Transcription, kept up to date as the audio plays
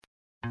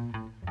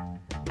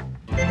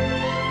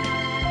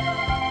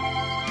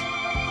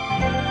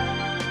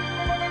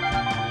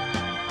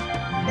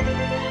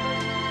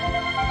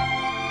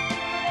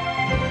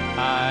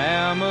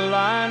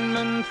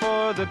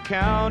for the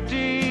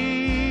county,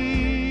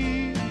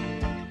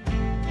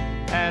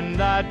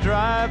 and I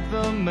drive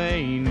the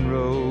main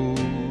road,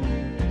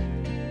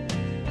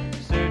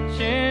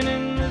 searching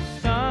in the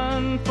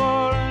sun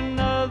for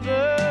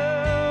another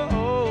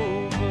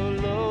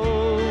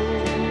overload.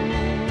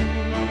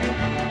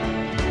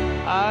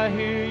 I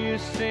hear you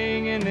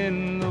singing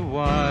in the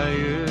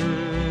wire,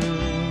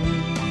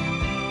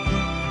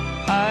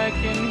 I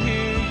can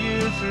hear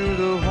you through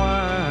the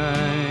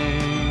whine,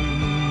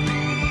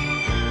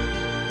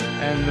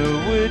 and the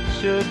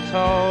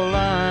Wichita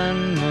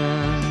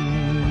lineman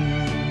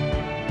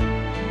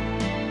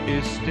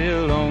is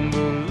still on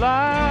the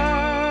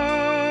line.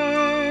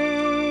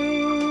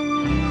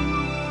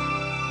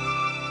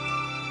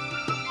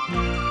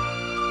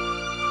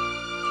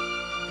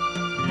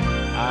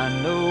 I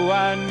know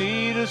I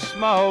need a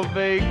small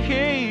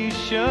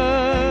vacation,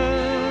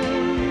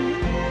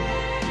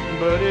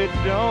 but it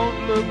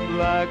don't look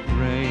like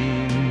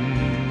rain.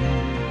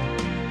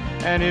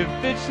 And if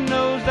it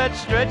snows, that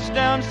stretch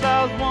down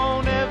south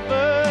won't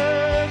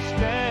ever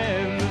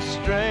stand the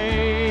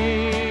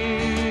strain.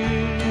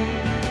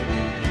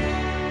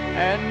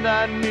 And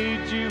I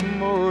need you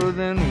more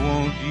than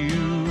want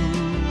you,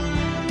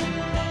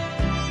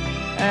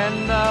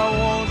 and I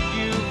want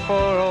you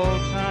for all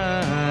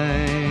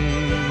time.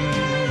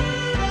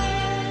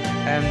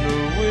 And the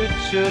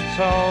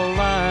Wichita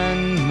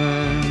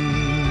lineman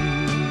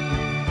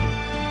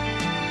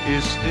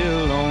is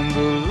still on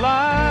the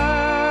line.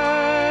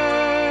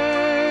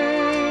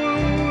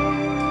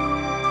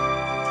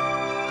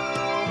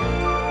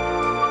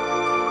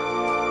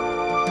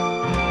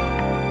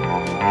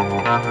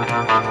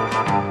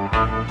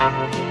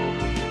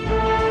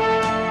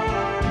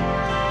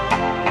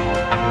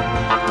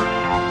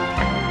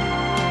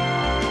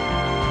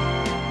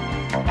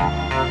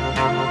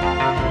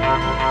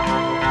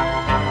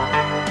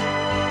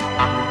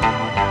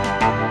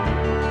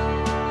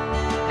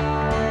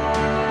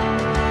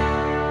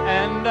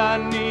 And I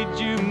need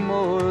you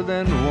more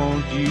than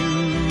want you,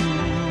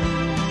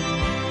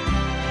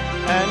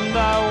 and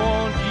I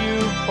want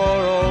you for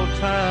all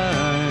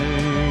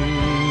time.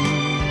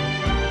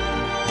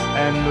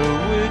 And the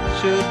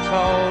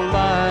Wichita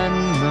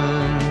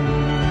lineman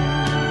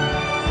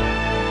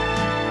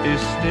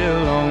is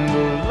still on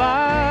the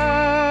line.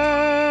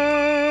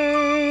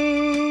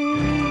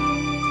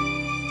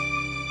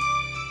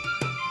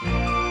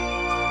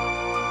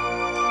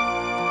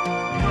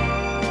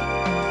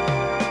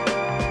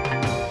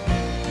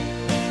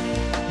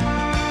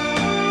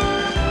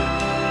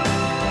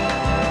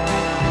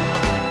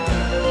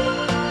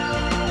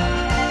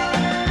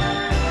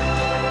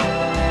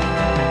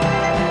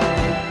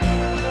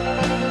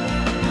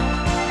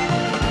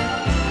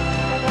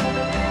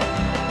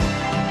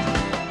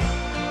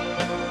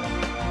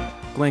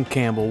 Glen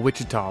Campbell,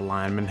 Wichita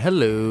lineman.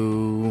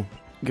 Hello.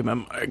 Get my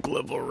mic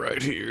level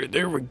right here.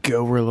 There we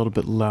go. We're a little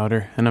bit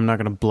louder, and I'm not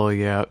going to blow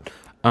you out.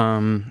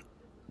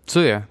 So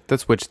yeah,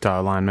 that's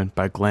Wichita lineman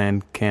by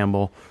Glen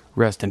Campbell.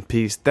 Rest in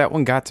peace. That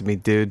one got to me,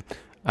 dude.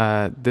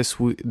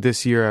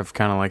 This year I've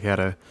kind of like had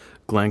a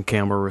Glen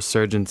Campbell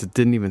resurgence. It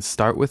didn't even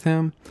start with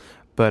him,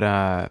 but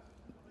I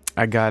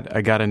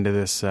got into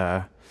this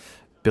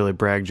Billy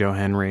Bragg, Joe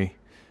Henry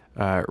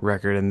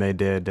record, and they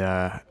did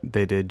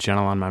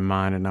Gentle on My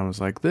Mind, and I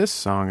was like, this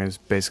song is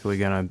basically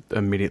gonna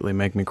immediately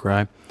make me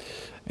cry.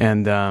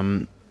 And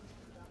I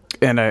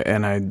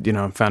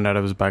found out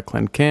it was by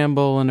Glen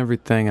Campbell and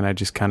everything, and I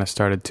just kind of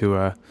started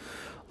to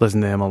listen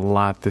to him a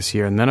lot this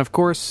year. And then of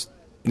course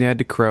you had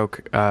to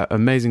croak,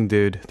 amazing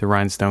dude, the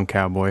Rhinestone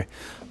Cowboy.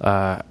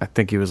 I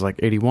think he was like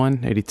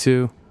 81,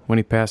 82 when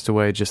he passed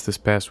away just this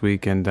past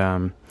week, and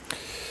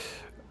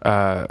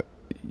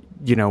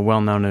well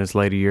known in his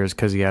later years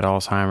because he had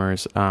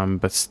Alzheimer's,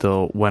 but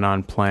still went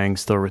on playing,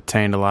 still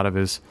retained a lot of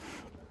his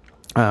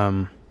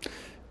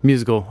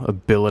musical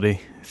ability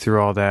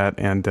through all that,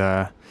 and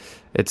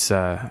it's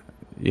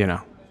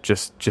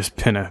just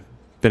been a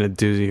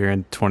doozy here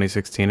in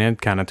 2016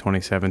 and kind of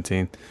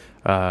 2017,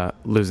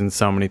 losing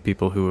so many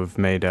people who have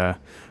made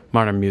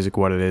modern music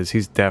what it is.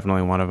 He's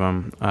definitely one of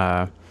them.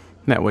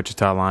 That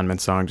Wichita lineman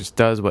song just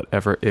does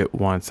whatever it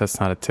wants. That's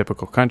not a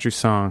typical country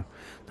song,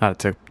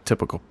 not a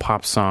typical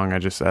pop song. I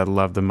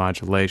love the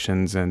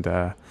modulations and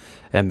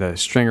the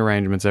string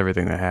arrangements,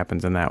 everything that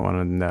happens in that one.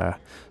 And the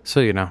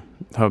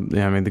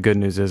good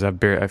news is I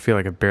feel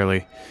like I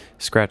barely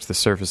scratched the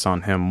surface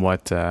on him.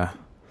 What and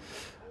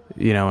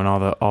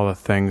all the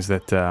things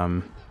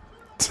that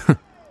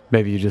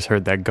maybe you just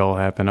heard that goal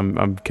happen.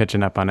 I'm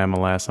catching up on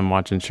MLS. I'm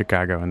watching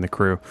Chicago and The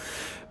Crew.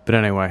 But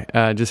anyway,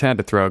 just had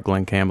to throw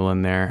Glen Campbell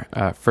in there.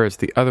 First,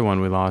 the other one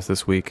we lost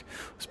this week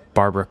was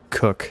Barbara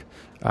Cook,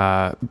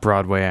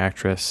 Broadway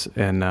actress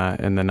in the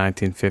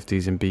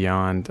 1950s and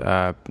beyond,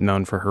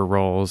 known for her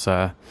roles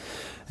in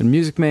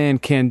Music Man,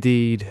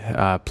 Candide,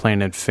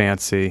 Plain and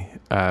Fancy,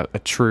 a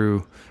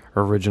true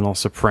original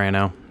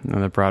soprano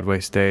on the Broadway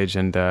stage.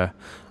 And I'm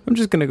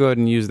just going to go ahead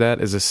and use that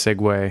as a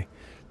segue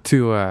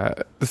to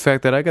the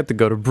fact that I got to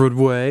go to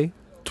Broadway.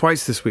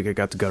 Twice this week I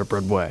got to go to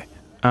Broadway.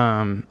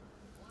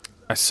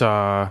 I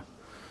saw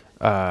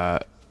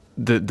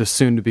the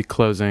soon to be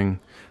closing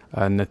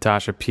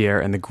Natasha Pierre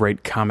and the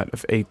Great Comet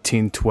of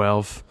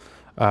 1812.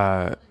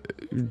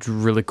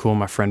 Really cool.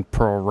 My friend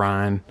Pearl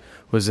Ryan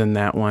was in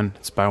that one.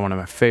 It's by one of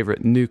my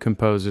favorite new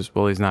composers.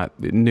 Well, he's not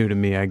new to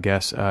me, I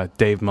guess.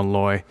 Dave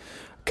Malloy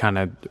kind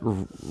of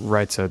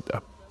writes a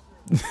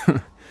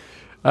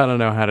I don't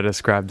know how to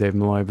describe Dave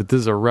Malloy, but this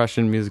is a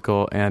Russian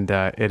musical, and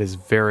it is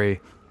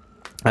very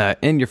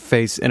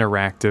in-your-face,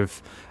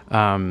 interactive.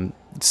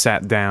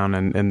 Sat down,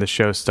 and the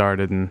show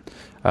started, and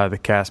the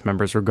cast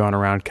members were going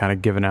around kind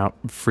of giving out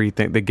free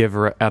things. They give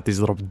out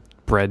these little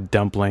bread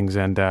dumplings,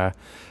 and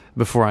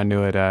before I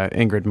knew it,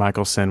 Ingrid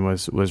Michaelson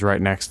was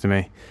right next to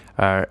me,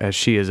 as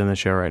she is in the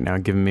show right now,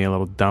 giving me a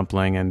little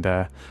dumpling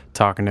and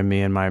talking to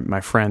me and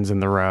my friends in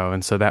the row.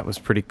 And so that was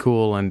pretty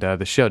cool, and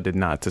the show did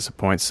not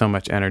disappoint. So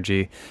much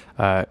energy.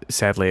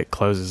 Sadly, it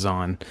closes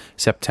on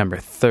September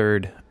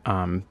 3rd,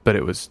 but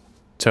it was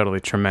totally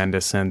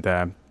tremendous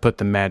and put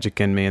the magic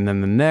in me. And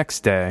then the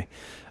next day,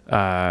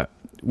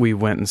 we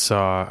went and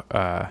saw,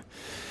 I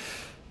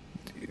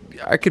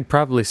could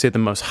probably say the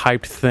most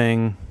hyped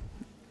thing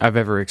I've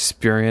ever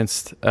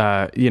experienced.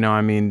 I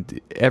mean,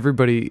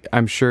 everybody,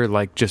 I'm sure,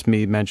 like, just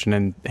me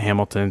mentioning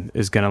Hamilton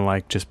is gonna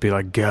like just be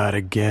like, God,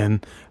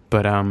 again.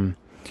 But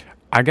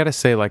I gotta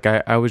say, like,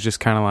 I was just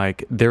kind of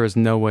like, there is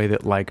no way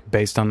that, like,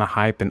 based on the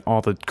hype and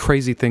all the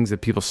crazy things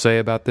that people say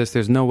about this,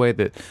 there's no way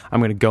that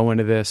I'm gonna go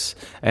into this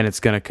and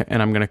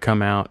I'm gonna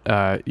come out,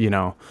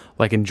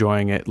 like,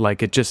 enjoying it.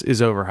 Like, it just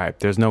is overhyped.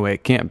 There's no way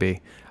it can't be.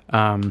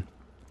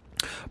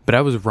 But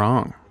I was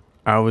wrong.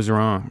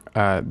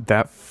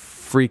 That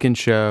freaking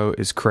show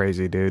is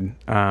crazy, dude.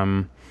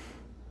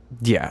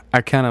 Yeah,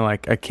 I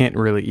can't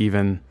really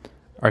even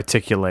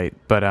articulate,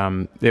 but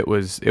it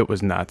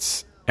was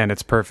nuts, and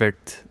it's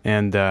perfect.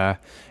 And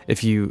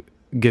if you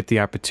get the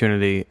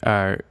opportunity,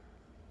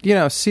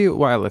 see it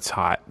while it's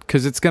hot,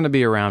 because it's going to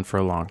be around for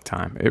a long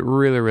time. It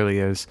really, really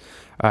is.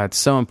 It's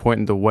so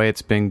important, the way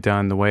it's being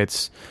done, the way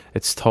it's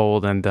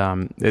told, and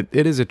it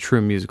is a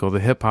true musical. The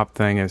hip hop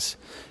thing is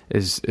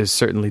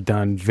certainly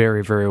done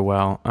very, very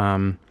well.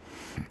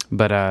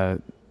 But I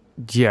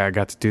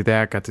got to do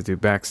that. Got to do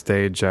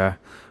backstage.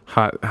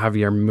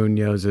 Javier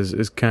Munoz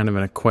is kind of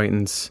an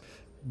acquaintance.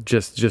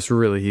 Just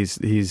really, he's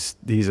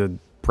a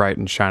bright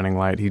and shining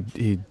light.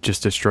 He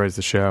just destroys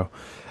the show,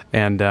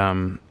 and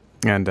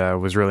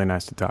was really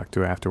nice to talk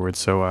to afterwards.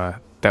 So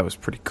that was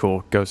pretty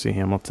cool. Go see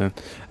Hamilton.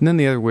 And then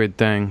the other weird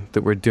thing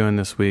that we're doing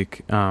this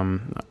week,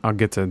 I'll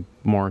get to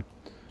more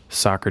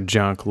soccer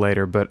junk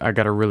later, but I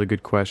got a really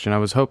good question. I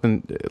was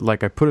hoping,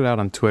 like, I put it out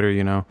on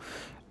Twitter,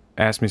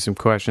 ask me some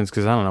questions,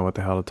 because I don't know what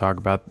the hell to talk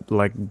about.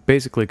 Like,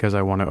 basically because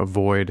I want to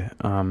avoid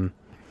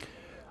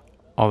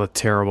all the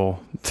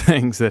terrible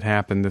things that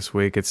happened this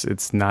week.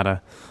 It's not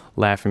a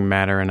laughing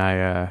matter, and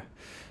I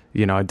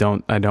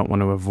don't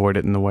want to avoid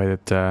it in the way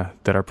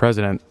that our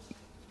president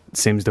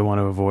seems to want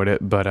to avoid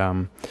it. But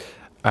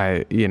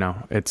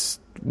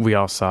we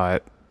all saw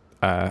it.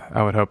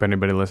 I would hope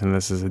anybody listening to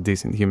this is a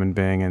decent human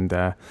being, and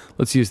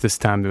let's use this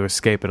time to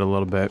escape it a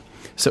little bit.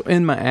 So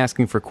in my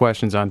asking for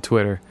questions on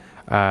Twitter,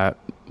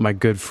 my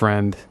good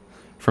friend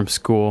from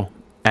school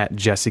at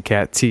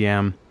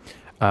JessieCatTM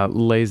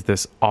lays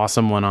this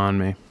awesome one on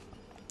me,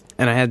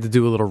 and I had to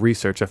do a little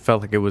research. I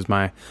felt like it was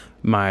my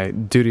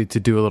duty to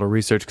do a little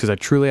research, because I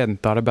truly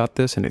hadn't thought about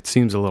this, and it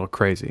seems a little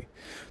crazy.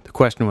 The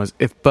question was,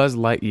 if Buzz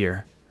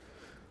Lightyear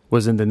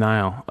was in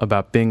denial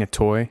about being a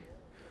toy,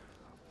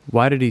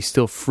 why did he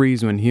still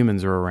freeze when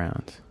humans are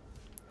around?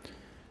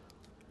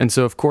 And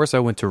so, of course, I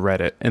went to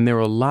Reddit, and there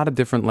were a lot of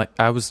different,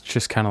 I was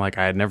just kind of like,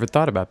 I had never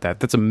thought about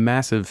that. That's a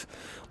massive,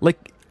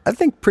 I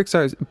think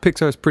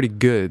Pixar's pretty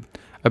good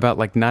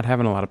about, not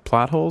having a lot of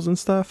plot holes and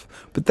stuff,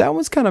 but that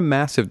one's kind of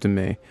massive to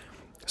me.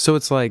 So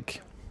it's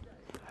like,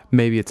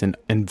 maybe it's an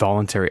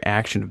involuntary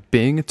action of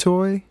being a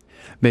toy.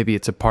 Maybe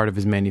it's a part of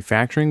his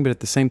manufacturing, but at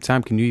the same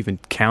time, can you even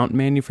count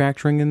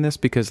manufacturing in this?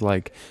 Because,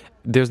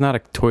 there's not a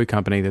toy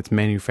company that's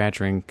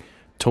manufacturing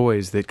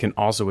toys that can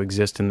also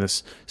exist in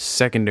this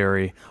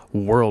secondary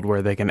world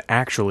where they can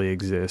actually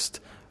exist,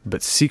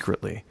 but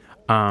secretly.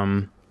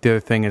 The other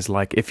thing is,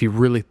 if he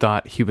really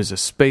thought he was a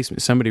spaceman,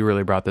 somebody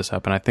really brought this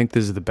up, and I think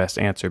this is the best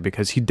answer,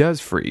 because he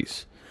does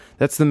freeze.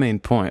 That's the main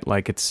point.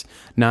 It's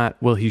not,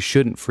 well, he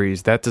shouldn't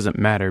freeze. That doesn't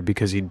matter,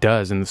 because he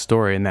does in the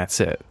story, and that's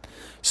it.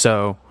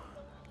 So,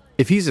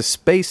 if he's a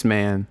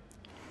spaceman,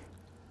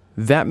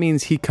 that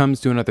means he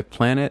comes to another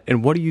planet,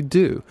 and what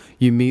do?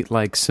 You meet,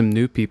 some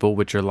new people,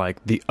 which are,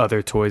 the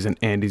other toys in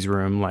Andy's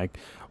room, like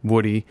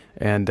Woody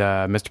and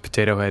Mr.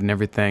 Potato Head and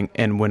everything,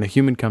 and when a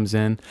human comes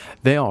in,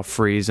 they all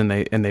freeze, and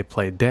they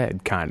play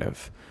dead, kind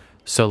of.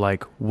 So,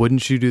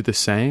 wouldn't you do the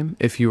same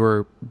if you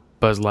were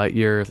Buzz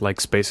Lightyear,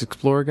 space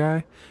explorer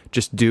guy?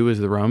 Just do as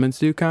the Romans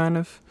do, kind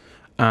of?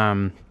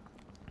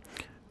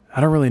 I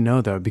don't really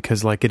know, though,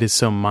 because, it is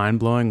so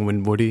mind-blowing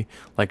when Woody,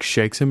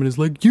 shakes him and is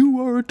like, you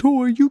are a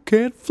toy, you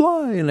can't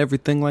fly, and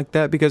everything like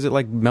that, because it,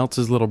 melts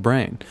his little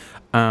brain.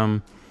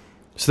 So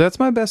that's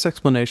my best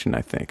explanation,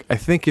 I think. I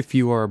think if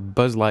you are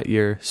Buzz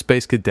Lightyear,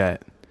 space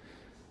cadet,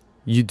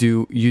 you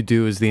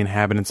do as the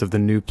inhabitants of the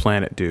new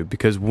planet do.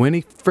 Because when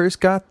he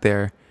first got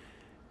there,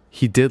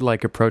 he did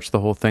like approach the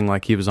whole thing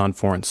like he was on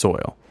foreign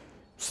soil.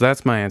 So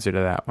that's my answer to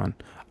that one.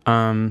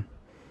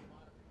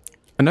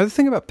 Another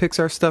thing about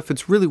Pixar stuff,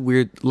 it's really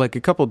weird. Like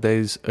a couple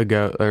days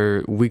ago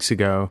or weeks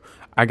ago,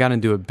 I got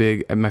into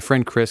my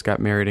friend Chris got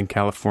married in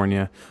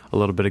California a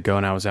little bit ago,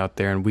 and I was out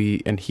there,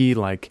 and he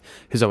like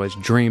has always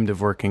dreamed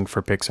of working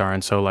for Pixar,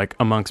 and so like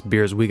amongst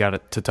beers, we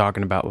got to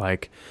talking about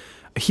like,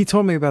 he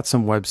told me about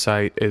some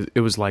website. It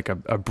was like a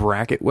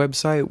bracket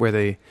website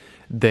where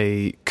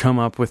they come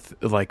up with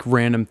like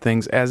random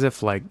things as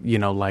if like, you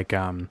know, like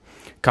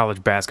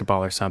college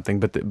basketball or something,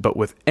 but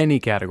with any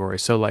category.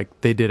 So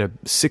like they did a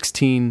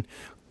 16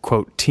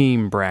 quote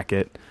team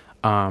bracket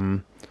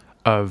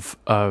of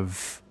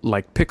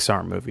like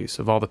Pixar movies,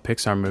 of all the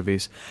Pixar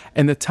movies,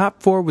 and the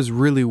top 4 was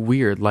really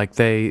weird. Like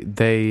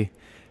they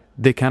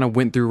kind of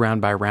went through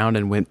round by round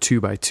and went 2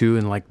 by 2,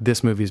 and like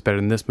this movie is better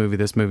than this movie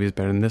is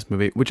better than this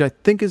movie, which I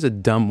think is a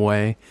dumb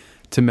way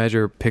to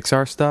measure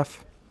Pixar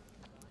stuff.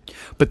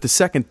 But the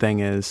second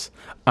thing is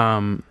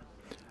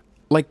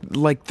like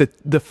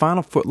the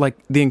final foot, like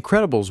The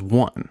Incredibles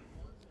won,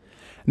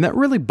 and that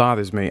really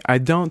bothers me. I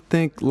don't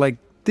think like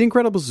The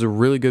Incredibles is a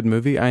really good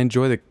movie. I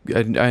enjoy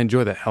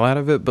the hell out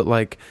of it, but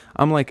like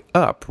I'm like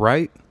Up,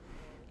 right?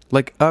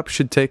 Like Up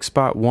should take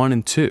spot 1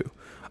 and 2.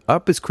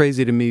 Up is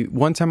crazy to me.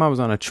 One time I was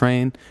on a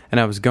train and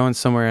I was going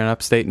somewhere in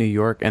upstate New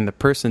York, and the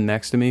person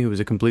next to me, who was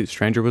a complete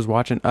stranger, was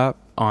watching Up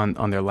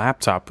on their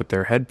laptop with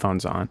their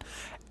headphones on,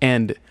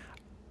 and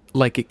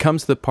like it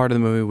comes to the part of the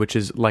movie which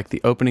is like the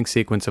opening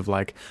sequence of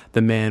like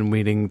the man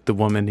meeting the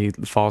woman he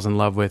falls in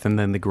love with, and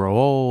then they grow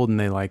old and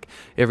they like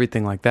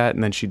everything like that,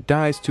 and then she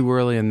dies too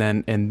early, and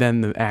then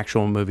the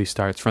actual movie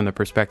starts from the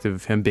perspective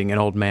of him being an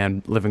old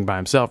man living by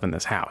himself in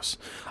this house.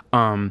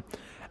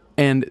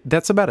 And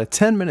that's about a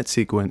 10-minute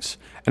sequence,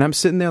 and I'm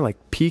sitting there like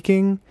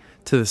peeking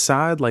to the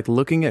side, like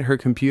looking at her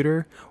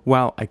computer,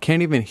 while I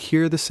can't even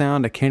hear the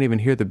sound, I can't even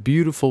hear the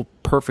beautiful,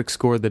 perfect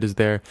score that is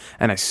there,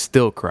 and I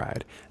still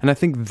cried. And I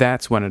think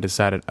that's when I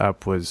decided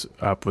Up was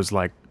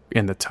like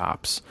in the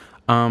tops.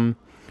 But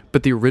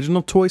the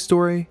original Toy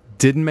Story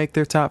didn't make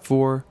their top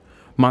 4.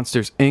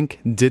 Monsters Inc.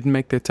 didn't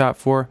make their top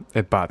 4.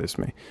 It bothers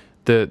me.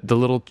 The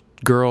little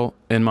girl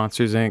in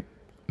Monsters Inc.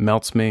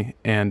 melts me,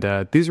 and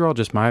these are all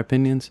just my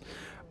opinions,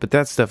 but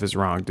that stuff is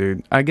wrong,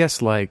 dude. I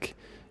guess like,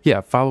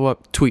 yeah, follow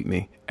up, tweet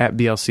me at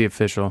BLC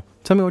Official.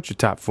 Tell me what your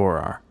top 4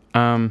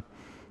 are.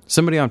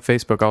 Somebody on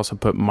Facebook also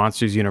put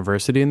Monsters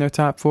University in their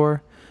top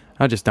 4.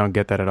 I just don't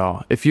get that at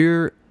all. If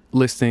you're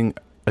listing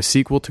a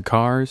sequel to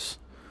Cars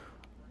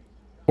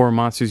or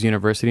Monsters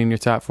University in your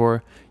top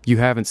 4, you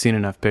haven't seen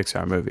enough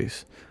Pixar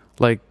movies.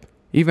 Like,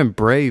 even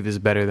Brave is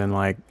better than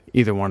like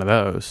either one of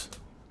those.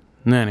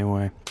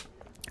 Anyway,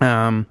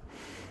 Ryan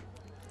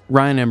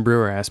M.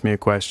 Brewer asked me a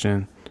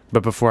question.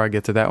 But before I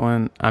get to that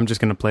one, I'm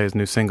just going to play his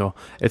new single.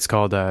 It's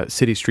called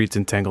City Streets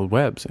and Tangled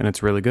Webs, and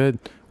it's really good.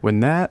 When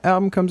that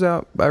album comes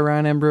out by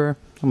Ryan M. Brewer,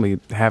 I'm going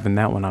to be having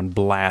that one on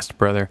blast,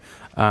 brother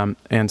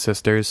and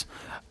sisters.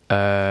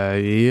 Yeah,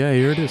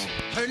 here it is.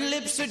 Her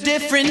lips are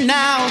different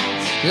now,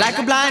 like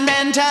a blind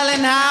man telling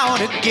how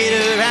to get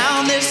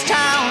around this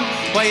town,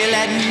 while you're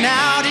letting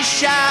out a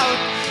shout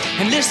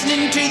and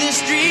listening to the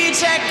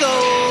streets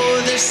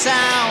echo the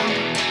sound.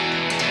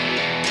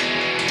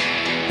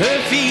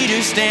 Her feet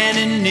are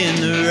standing in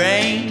the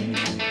rain.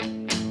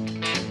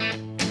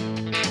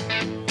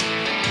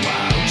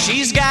 Wow.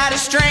 She's got a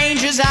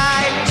stranger's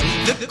eyes,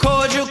 the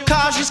cordial,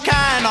 cautious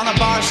kind, on a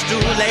bar stool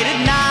late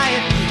at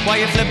night, while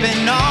you're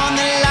flipping on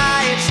the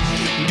lights,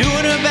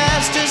 doing her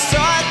best to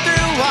sort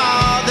through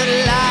all the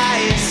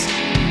lies.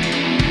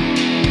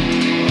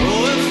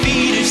 Oh, her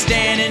feet are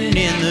standing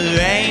in the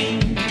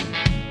rain.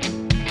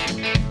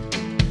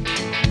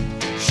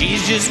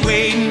 She's just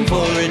waiting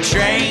for a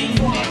train.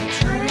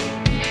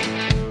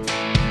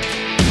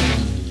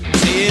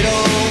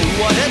 Oh,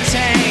 what a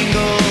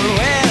tangled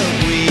web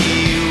we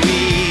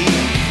weave,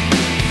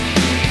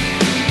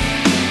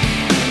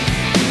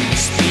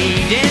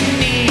 speeding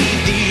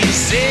beneath these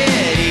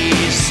city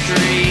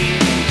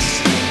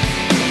streets.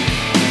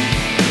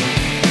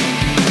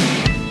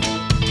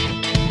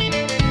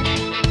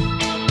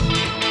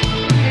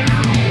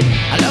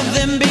 I love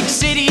them big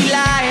city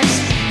lights,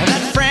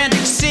 that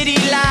frantic city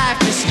life,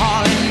 just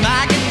hauling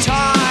my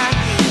guitar,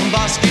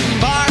 busking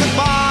bar to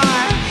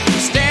bar,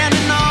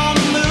 standing on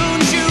the moon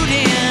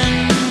shooting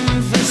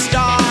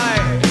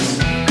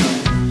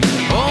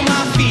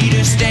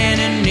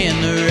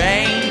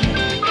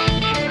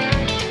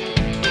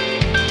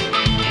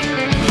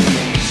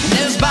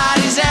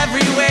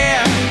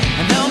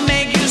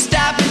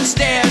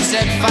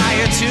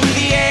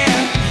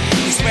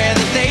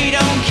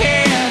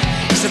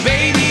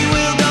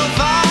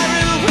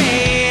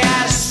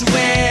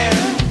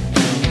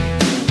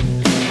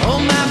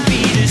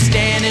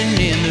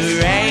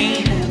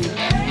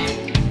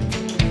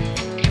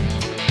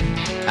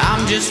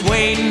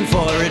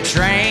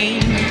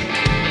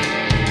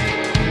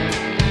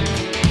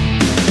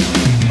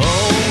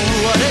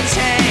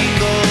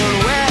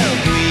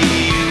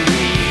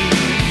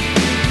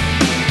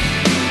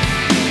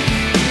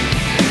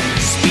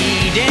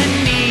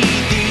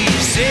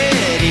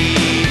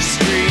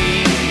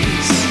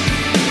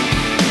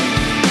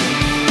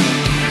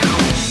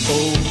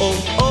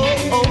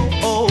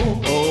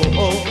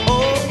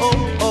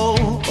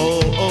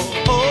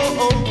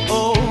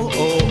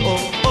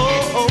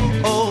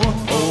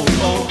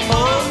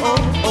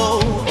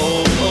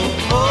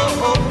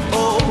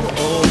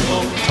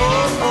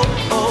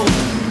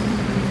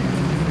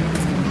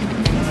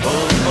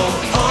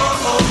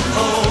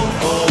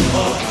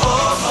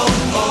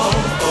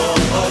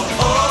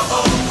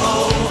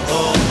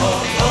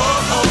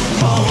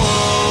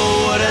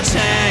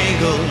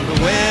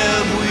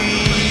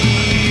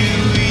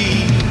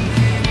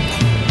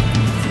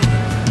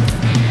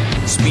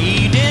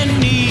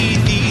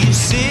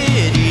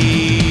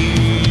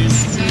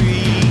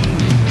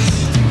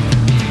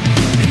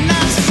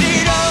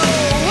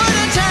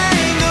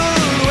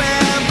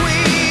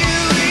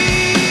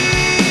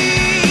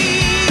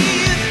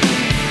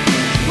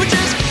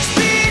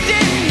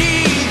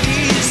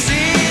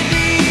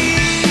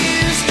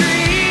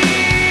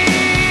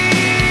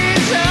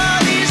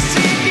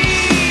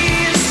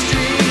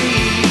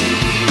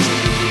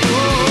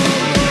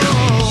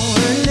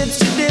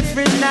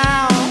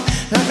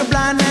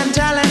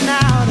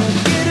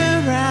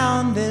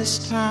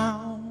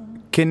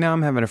Okay, now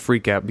I'm having a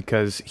freak out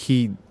because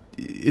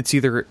it's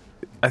either,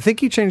 I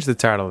think he changed the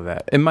title of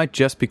that. It might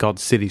just be called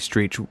City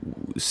Streets,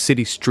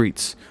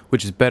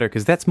 which is better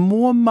because that's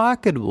more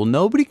marketable.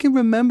 Nobody can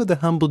remember the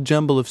humble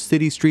jumble of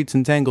City Streets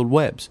and Tangled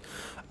Webs.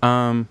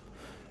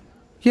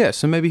 Yeah,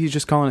 so maybe he's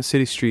just calling it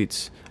City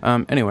Streets.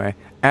 Anyway,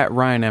 at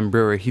Ryan M.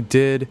 Brewer, he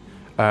did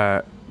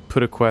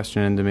put a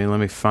question into me.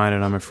 Let me find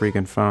it on my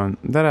freaking phone.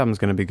 That album's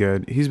going to be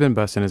good. He's been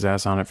busting his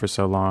ass on it for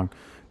so long.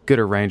 Good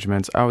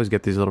arrangements. I always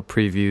get these little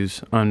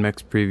previews,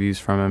 unmixed previews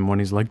from him when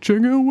he's like,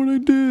 check out what I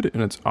did.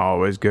 And it's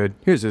always good.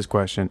 Here's his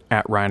question,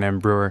 at Ryan M.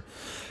 Brewer.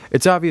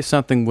 It's obvious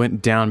something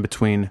went down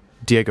between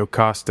Diego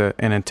Costa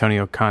and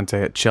Antonio Conte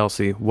at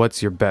Chelsea.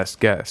 What's your best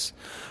guess?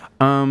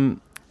 I'm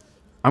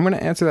going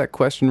to answer that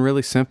question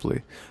really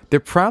simply.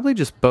 They're probably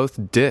just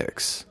both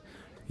dicks.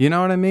 You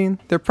know what I mean?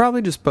 They're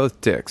probably just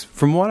both dicks.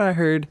 From what I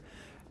heard,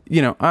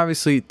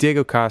 obviously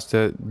Diego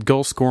Costa,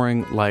 goal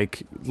scoring,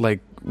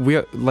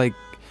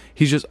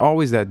 he's just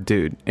always that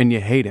dude, and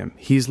you hate him.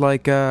 He's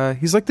like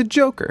the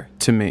Joker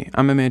to me.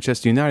 I'm a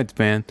Manchester United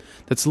fan.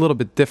 That's a little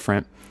bit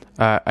different.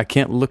 I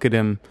can't look at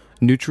him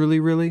neutrally,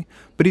 really,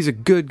 but he's a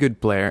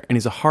good player, and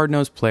he's a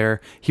hard-nosed player.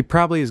 He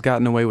probably has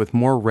gotten away with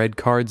more red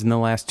cards in the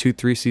last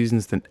 2-3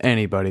 seasons than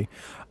anybody.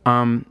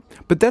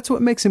 But that's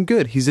what makes him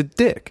good. He's a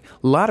dick.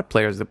 A lot of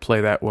players that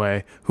play that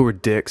way, who are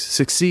dicks,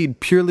 succeed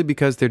purely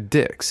because they're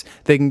dicks.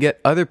 They can get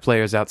other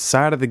players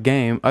outside of the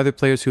game, other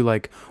players who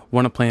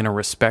want to play in a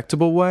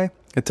respectable way.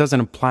 It doesn't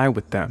apply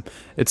with them.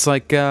 It's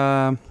like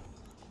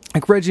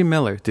Reggie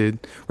Miller, dude.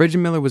 Reggie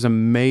Miller was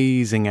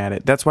amazing at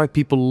it. That's why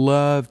people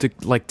love to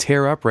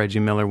tear up Reggie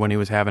Miller when he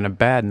was having a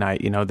bad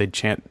night. They'd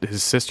chant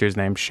his sister's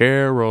name,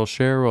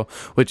 Cheryl,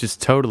 which is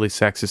totally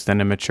sexist and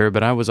immature,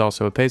 but I was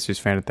also a Pacers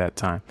fan at that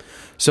time.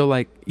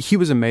 So he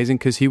was amazing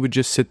because he would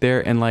just sit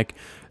there and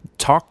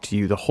talk to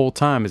you the whole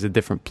time as a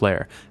different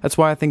player. That's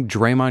why I think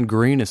Draymond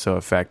Green is so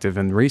effective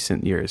in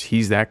recent years.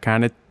 He's that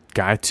kind of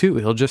guy too.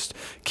 He'll just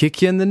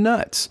kick you in the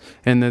nuts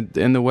in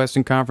the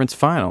Western Conference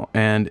Final,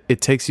 and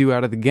it takes you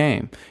out of the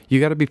game.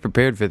 You got to be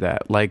prepared for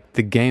that.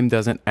 The game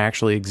doesn't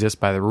actually exist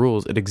by the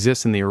rules. It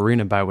exists in the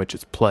arena by which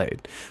it's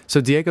played.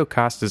 So Diego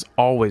Costa's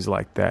always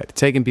like that,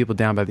 taking people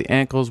down by the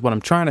ankles. What I'm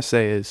trying to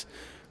say is,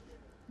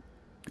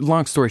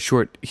 long story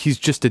short, he's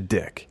just a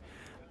dick.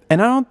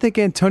 And I don't think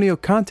Antonio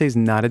Conte's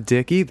not a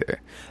dick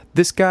either.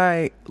 This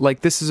guy,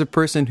 this is a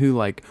person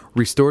who,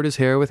 restored his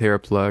hair with hair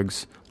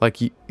plugs.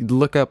 You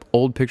look up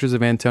old pictures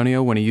of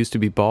Antonio when he used to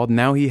be bald.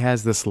 Now he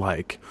has this,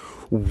 weird,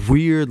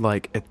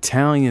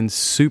 Italian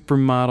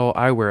supermodel.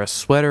 I wear a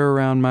sweater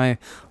around my,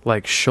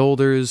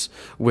 shoulders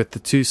with the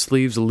two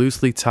sleeves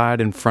loosely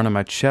tied in front of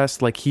my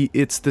chest.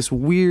 It's this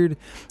weird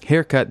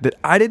haircut that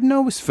I didn't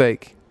know was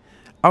fake.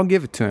 I'll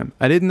give it to him.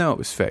 I didn't know it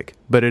was fake,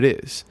 but it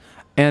is.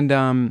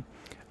 And,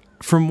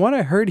 from what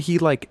I heard, he,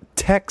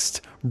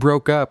 text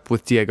broke up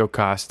with Diego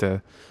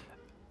Costa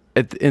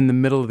in the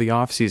middle of the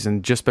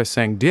offseason just by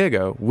saying,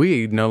 Diego,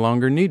 we no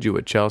longer need you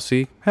at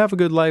Chelsea. Have a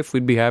good life.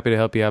 We'd be happy to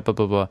help you out, blah,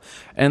 blah, blah.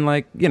 And,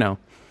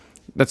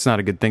 that's not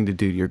a good thing to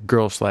do to your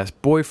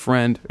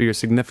girl/boyfriend or your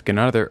significant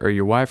other or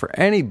your wife or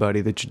anybody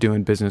that you're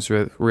doing business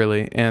with,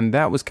 really. And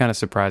that was kind of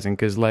surprising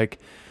because,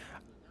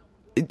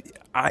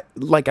 I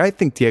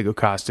think Diego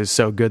Costa is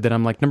so good that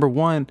I'm number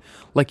one,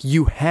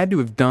 you had to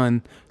have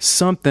done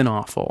something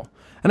awful.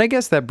 And I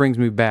guess that brings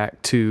me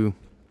back to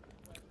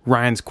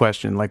Ryan's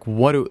question,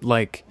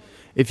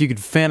 if you could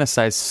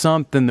fantasize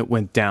something that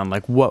went down,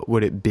 what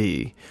would it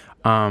be?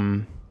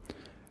 And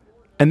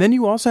then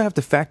you also have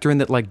to factor in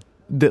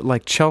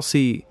that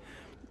Chelsea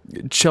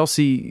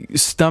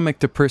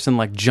stomached a person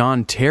like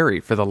John Terry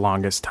for the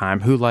longest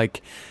time, who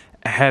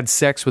had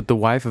sex with the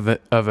wife of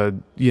a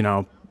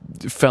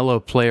fellow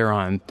player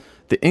on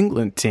the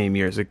England team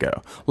years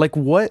ago.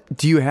 What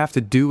do you have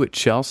to do at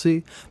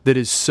Chelsea that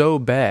is so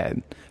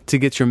bad to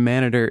get your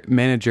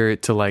manager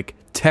to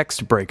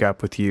text break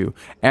up with you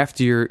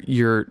after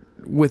you're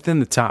within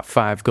the top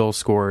 5 goal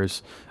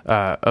scorers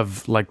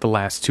of the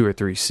last 2 or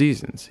 3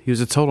 seasons? He was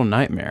a total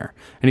nightmare,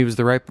 and he was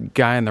the right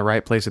guy in the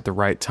right place at the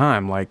right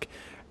time.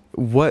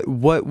 What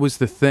was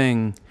the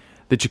thing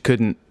that you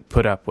couldn't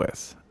put up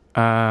with?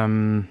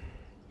 I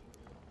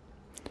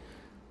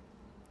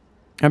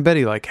bet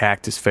he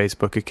hacked his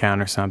Facebook account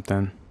or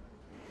something,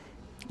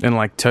 and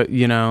like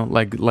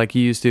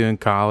you used to in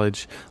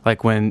college,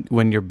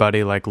 when your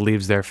buddy like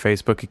leaves their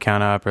Facebook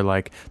account up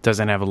or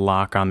doesn't have a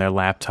lock on their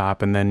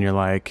laptop, and then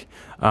you're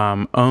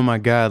oh my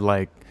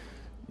god,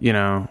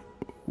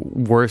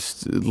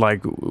 worst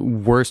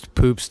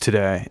poops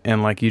today,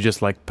 and you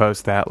just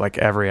post that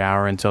every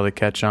hour until they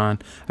catch on.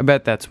 I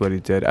bet that's what he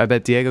did. I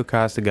bet Diego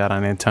Costa got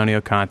on Antonio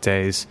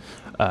Conte's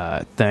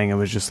thing and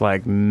was just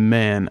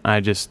man,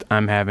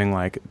 I'm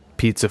having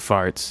pizza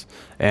farts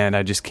and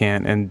I just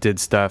can't, and did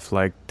stuff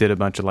did a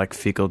bunch of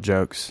fecal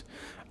jokes.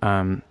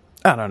 I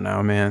don't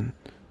know, man.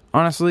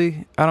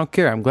 Honestly, I don't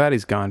care. I'm glad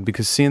he's gone,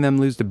 because seeing them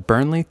lose to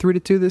Burnley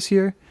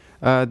 3-2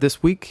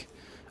 this week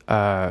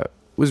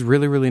was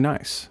really, really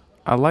nice.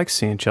 I like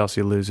seeing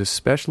Chelsea lose,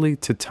 especially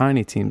to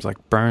tiny teams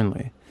like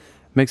Burnley.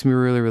 Makes me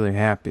really, really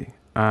happy.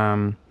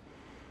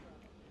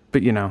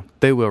 But,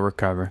 they will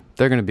recover.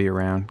 They're going to be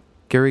around.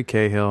 Gary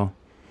Cahill,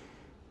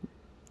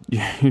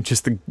 you're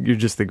just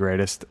the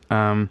greatest.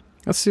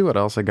 Let's see what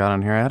else I got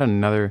on here. I had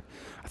another.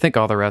 I think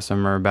all the rest of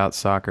them are about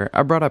soccer.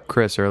 I brought up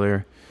Chris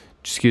earlier.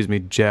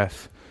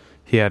 Jeff.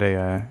 He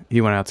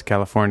went out to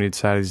California. He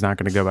decided he's not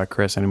going to go by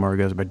Chris anymore. He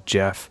goes by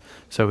Jeff.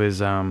 So his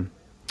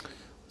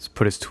let's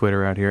put his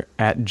Twitter out here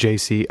at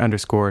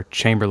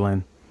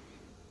JC_Chamberlain.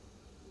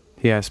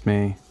 He asked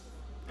me,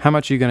 how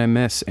much are you going to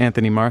miss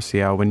Anthony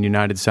Martial when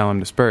United sell him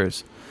to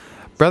Spurs?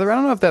 Brother, I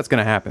don't know if that's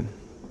going to happen.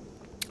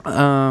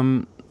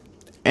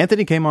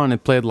 Anthony came on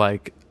and played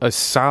like a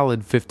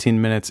solid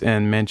 15 minutes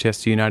in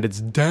Manchester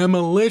United's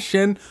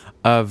demolition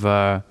of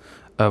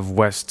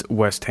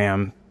West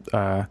Ham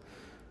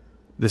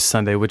this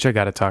Sunday, which I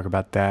got to talk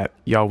about that.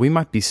 Y'all, we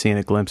might be seeing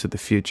a glimpse of the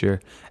future,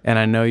 and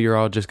I know you're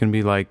all just going to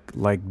be like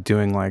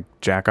doing like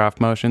jack-off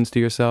motions to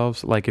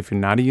yourselves, like if you're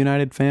not a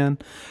United fan.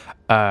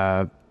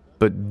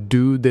 But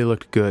dude, they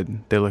looked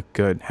good. They looked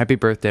good. Happy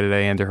birthday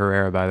today, Ander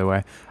Herrera, by the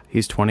way.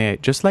 He's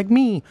 28, just like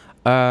me.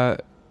 They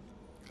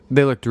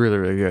looked really,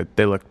 really good.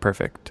 They looked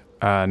perfect.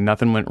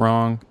 Nothing went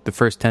wrong. The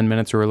first 10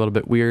 minutes were a little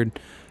bit weird.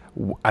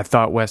 I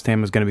thought West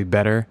Ham was going to be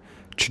better.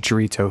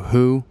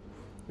 Chicharito,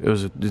 it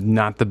was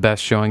not the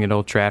best showing at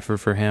Old Trafford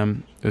for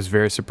him. It was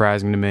very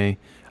surprising to me.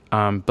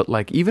 But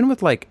like even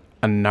with like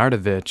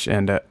Arnautovic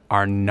and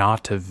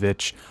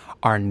Arnautovic,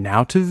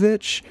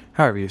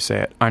 however you say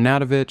it,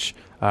 Arnautovic,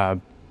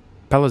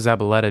 Pella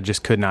Zabaleta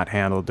just could not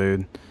handle,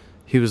 dude.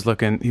 He was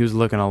looking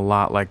a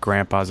lot like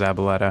Grandpa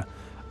Zabaleta.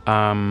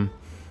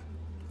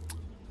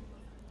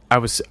 I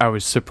was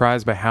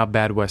surprised by how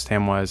bad West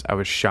Ham was. I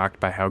was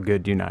shocked by how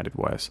good United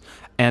was.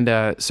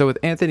 And so with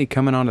Anthony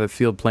coming onto the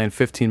field playing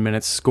 15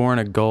 minutes, scoring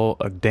a goal,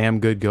 a damn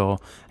good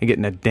goal, and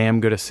getting a damn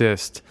good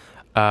assist,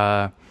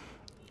 I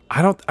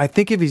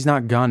think if he's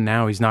not gone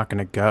now, he's not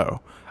going to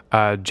go.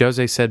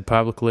 Jose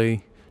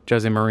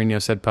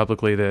Mourinho said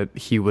publicly that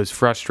he was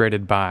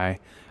frustrated by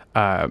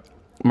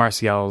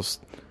Martial's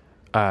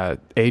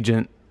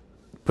agent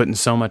putting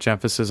so much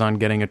emphasis on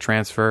getting a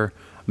transfer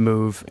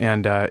move,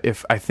 and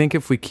if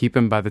we keep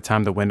him by the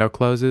time the window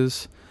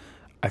closes,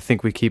 I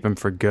think we keep him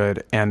for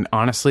good. And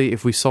honestly,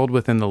 if we sold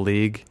within the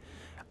league,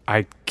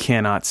 I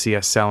cannot see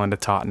us selling to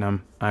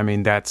Tottenham. I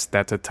mean, that's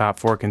a top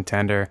 4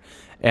 contender,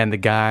 and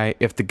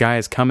if the guy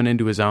is coming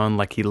into his own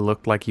like he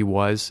looked like he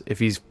was, if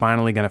he's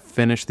finally going to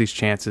finish these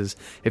chances,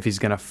 if he's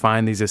going to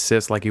find these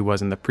assists like he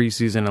was in the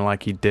preseason and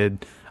like he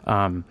did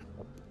to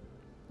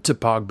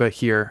Pogba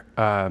here,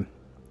 I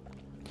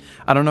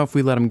don't know if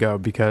we let him go,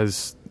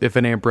 because if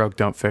it ain't broke,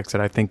 don't fix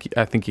it. I think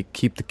you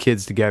keep the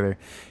kids together.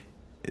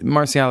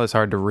 Martial is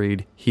hard to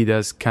read. He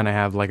does kind of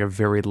have like a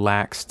very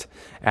laxed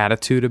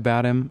attitude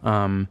about him,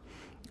 and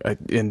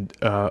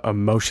a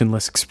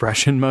motionless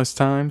expression most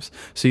times.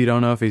 So you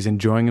don't know if he's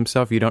enjoying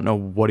himself. You don't know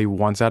what he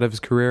wants out of his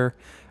career.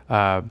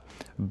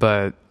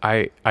 But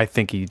I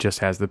think he just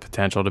has the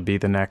potential to be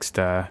the next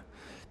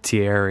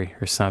Thierry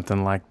or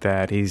something like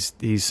that.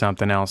 He's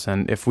something else.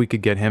 And if we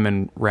could get him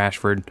and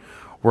Rashford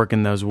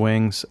working those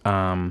wings,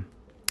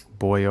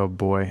 boy oh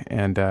boy.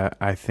 And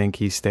I think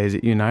he stays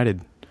at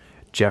United.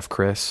 Jeff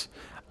Chris.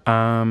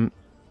 Let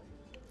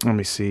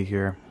me see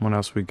here. What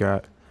else we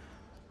got?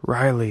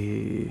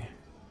 Riley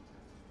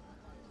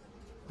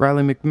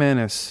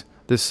McManus.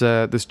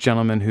 This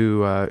gentleman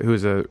who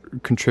is a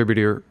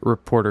contributor,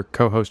 reporter,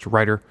 co-host,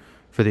 writer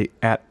for the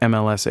at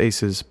MLS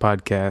Aces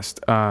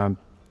podcast.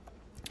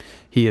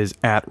 He is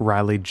at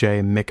Riley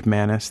J.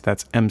 McManus.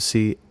 That's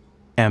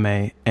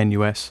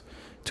McManus.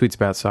 Tweets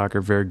about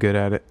soccer, very good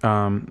at it.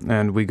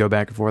 And we go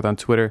back and forth on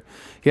Twitter.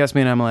 He asked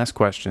me an MLS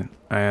question,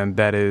 and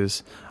that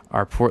is,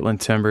 are Portland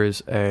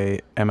Timbers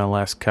a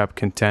MLS Cup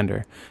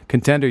contender?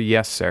 Contender,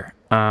 yes, sir.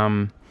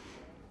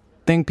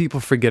 Thing people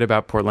forget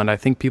about Portland, I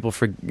think people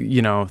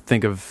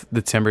think of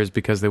the Timbers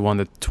because they won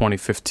the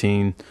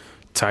 2015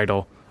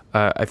 title.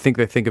 I think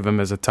they think of them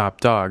as a top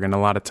dog, and a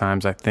lot of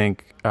times I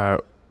think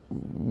the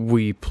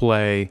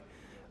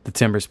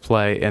Timbers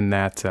play in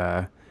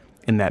that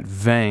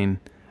vein,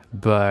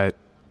 but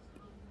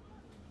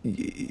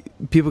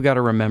people got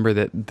to remember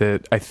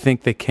that I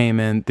think they came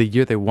in the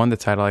year they won the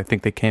title. I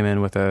think they came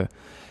in with a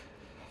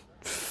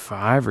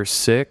 5 or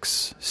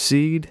 6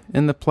 seed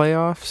in the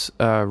playoffs,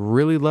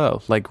 really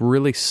low, like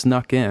really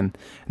snuck in.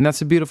 And that's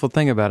the beautiful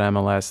thing about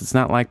MLS. It's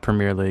not like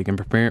Premier League.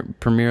 And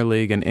Premier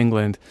League in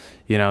England,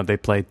 they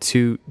play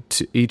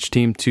each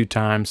team 2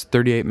 times,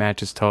 38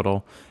 matches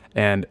total,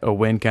 and a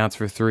win counts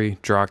for 3,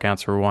 draw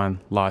counts for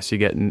 1, loss you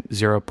get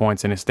 0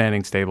 points in a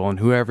standings table, and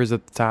whoever's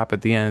at the top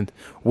at the end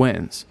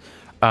wins.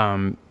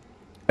 And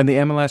the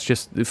MLS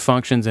just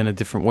functions in a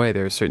different way.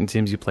 There are certain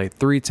teams you play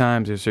 3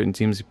 times. There are certain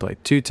teams you play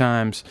 2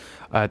 times.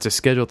 It's a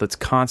schedule that's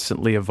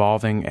constantly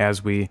evolving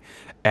as we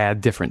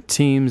add different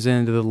teams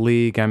into the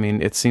league. I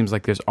mean, it seems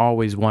like there's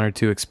always 1 or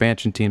 2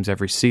 expansion teams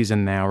every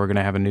season now. We're going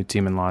to have a new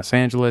team in Los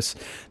Angeles.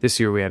 This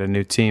year we had a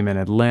new team in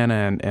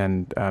Atlanta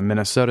and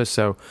Minnesota.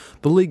 So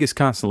the league is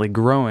constantly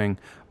growing,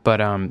 but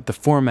the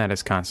format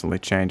is constantly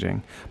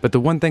changing. But the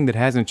one thing that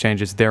hasn't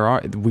changed is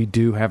we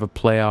do have a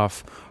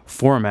playoff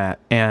format,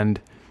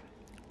 and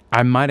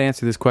I might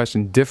answer this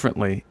question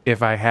differently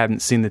if I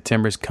hadn't seen the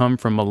Timbers come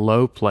from a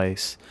low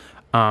place,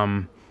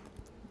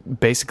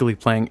 basically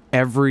playing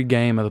every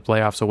game of the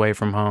playoffs away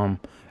from home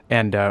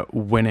and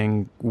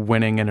winning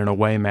in an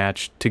away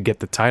match to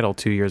get the title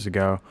 2 years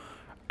ago.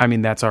 I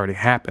mean, that's already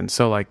happened.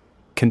 So, like,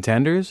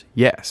 contenders,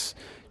 yes.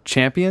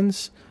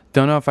 Champions,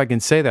 don't know if I can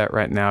say that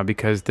right now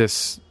because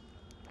this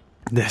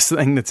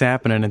thing that's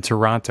happening in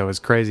Toronto is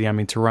crazy. I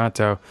mean,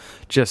 Toronto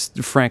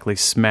just frankly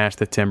smashed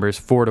the Timbers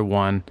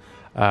 4-1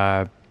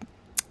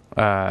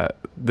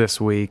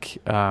 this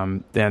week,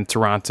 and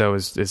Toronto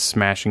is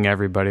smashing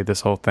everybody.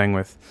 This whole thing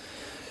with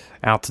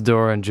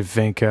Altidore and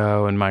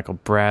Javinko and Michael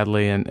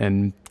Bradley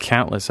and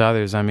countless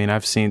others. I mean,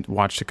 I've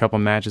watched a couple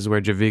matches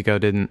where Javinko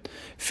didn't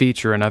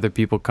feature and other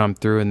people come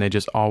through and they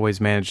just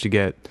always manage to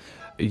get,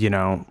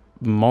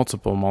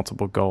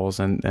 multiple goals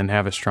and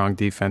have a strong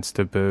defense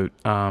to boot.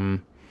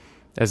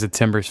 As a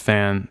Timbers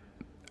fan,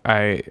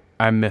 I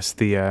miss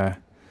the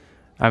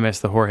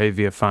Jorge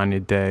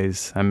Villafana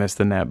days. I miss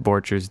the Nat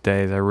Borchers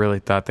days. I really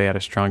thought they had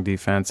a strong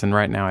defense, and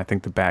right now I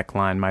think the back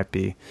line might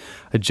be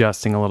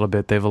adjusting a little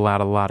bit. They've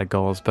allowed a lot of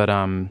goals, but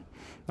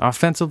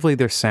offensively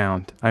they're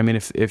sound. I mean,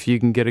 if you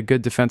can get a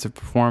good defensive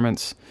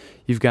performance,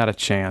 you've got a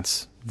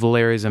chance.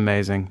 Valeri's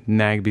amazing.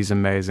 Nagby's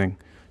amazing.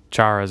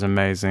 Chara's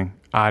amazing.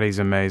 Adi's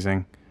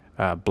amazing.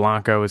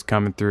 Blanco is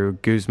coming through.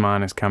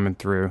 Guzman is coming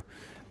through.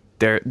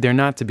 They're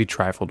not to be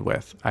trifled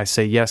with. I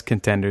say yes,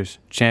 contenders.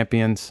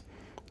 Champions,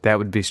 that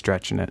would be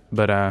stretching it.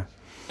 But,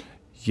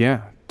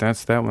 yeah,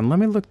 that's that one. Let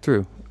me look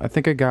through. I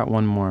think I got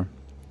one more.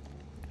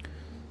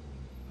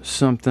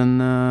 Something,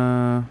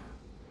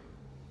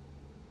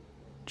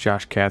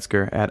 Josh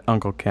Katzker, at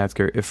Uncle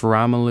Katzker. If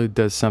Romelu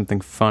does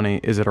something funny,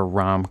 is it a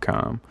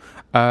rom-com?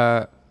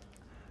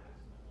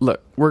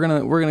 Look, we're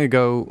gonna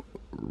go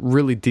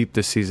really deep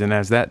this season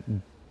as that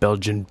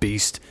Belgian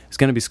beast is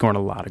going to be scoring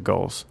a lot of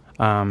goals.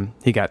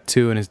 He got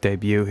 2 in his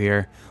debut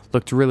here.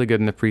 Looked really good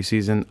in the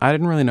preseason. I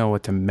didn't really know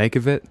what to make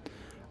of it.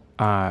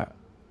 I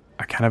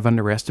kind of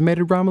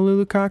underestimated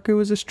Romelu Lukaku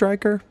as a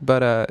striker,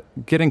 but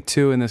getting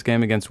 2 in this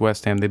game against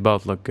West Ham, they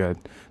both look good.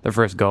 The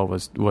first goal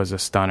was a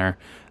stunner.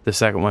 The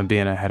second one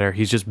being a header.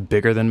 He's just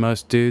bigger than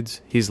most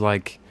dudes. He's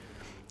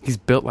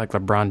built like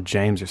LeBron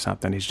James or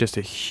something. He's just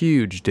a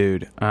huge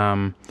dude.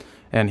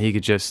 And he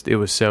could it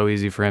was so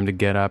easy for him to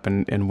get up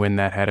and win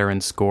that header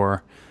and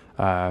score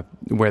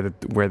where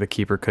the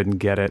keeper couldn't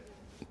get it.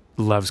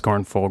 Love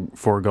scoring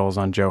 4 goals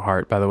on Joe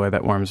Hart, by the way.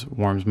 That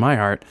warms my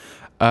heart.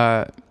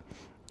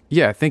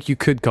 Yeah, I think you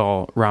could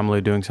call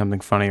Romelu doing something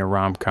funny a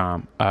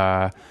rom-com.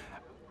 I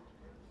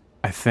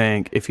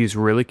think if he's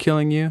really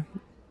killing you,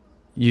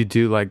 you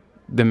do like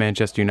the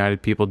Manchester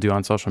United people do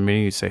on social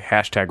media. You say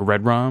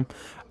 #RedRom.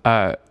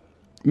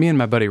 Me and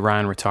my buddy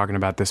Ryan were talking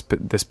about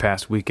this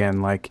past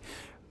weekend, like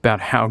about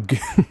how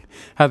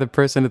the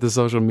person at the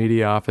social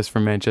media office for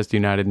Manchester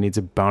United needs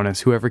a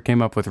bonus. Whoever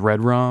came up with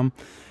RedRom,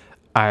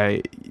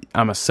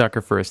 I'm a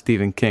sucker for a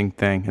Stephen King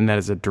thing, and that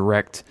is a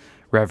direct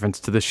reference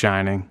to The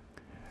Shining.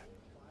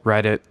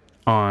 Write it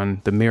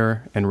on the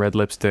mirror in red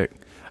lipstick.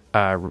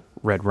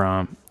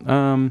 RedRom.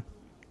 I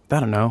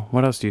don't know.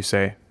 What else do you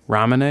say?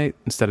 Rominate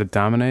instead of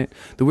dominate.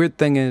 The weird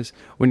thing is,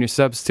 when you're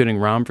substituting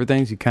rom for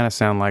things, you kind of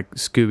sound like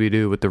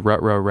Scooby-Doo with the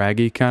Rut-Row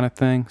Raggy kind of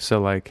thing.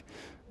 So, like,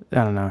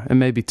 I don't know. It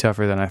may be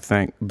tougher than I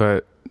think,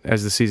 but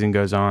as the season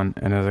goes on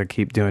and as I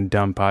keep doing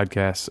dumb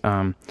podcasts,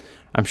 I'm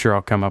sure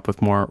I'll come up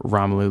with more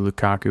Romelu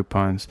Lukaku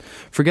puns.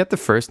 Forget the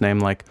first name,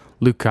 like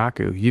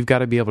Lukaku. You've got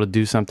to be able to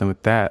do something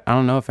with that. I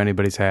don't know if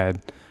anybody's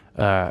had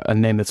a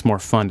name that's more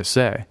fun to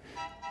say.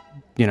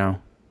 You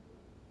know,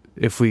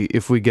 if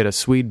we get a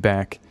Swede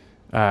back,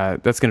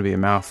 that's going to be a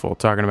mouthful.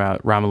 Talking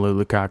about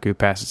Romelu Lukaku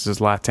passes to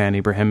Zlatan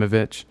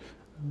Ibrahimovic,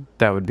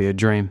 that would be a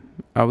dream.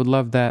 I would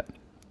love that.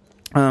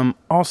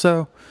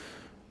 Also,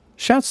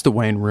 shouts to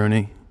Wehhyne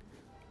Roooneh.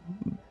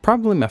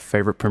 Probably my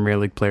favorite Premier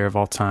League player of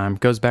all time.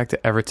 Goes back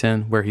to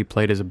Everton, where he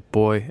played as a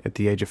boy at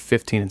the age of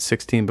 15 and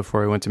 16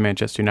 before he went to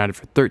Manchester United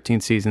for 13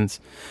 seasons.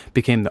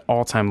 Became the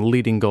all-time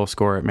leading goal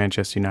scorer at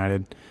Manchester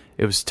United.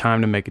 It was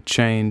time to make a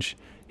change.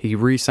 He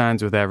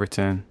re-signs with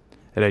Everton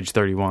at age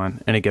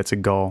 31, and he gets a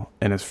goal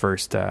in his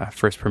first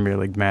Premier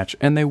League match,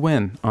 and they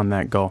win on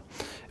that goal.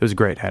 It was a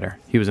great header.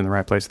 He was in the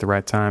right place at the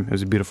right time. It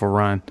was a beautiful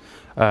run.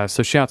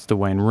 So shouts to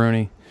Wehhyne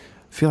Roooneh. I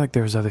feel like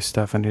there was other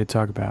stuff I need to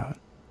talk about.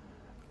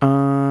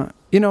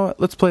 You know what?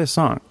 Let's play a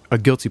song. A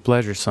guilty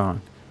pleasure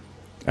song.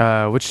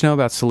 What you know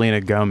about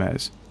Selena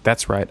Gomez?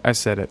 That's right. I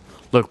said it.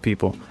 Look,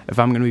 people, if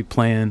I'm going to be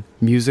playing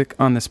music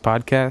on this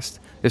podcast,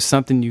 there's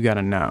something you got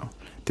to know.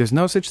 There's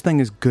no such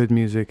thing as good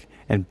music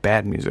and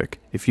bad music.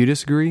 If you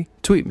disagree,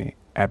 tweet me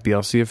at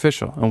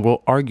BLCOfficial and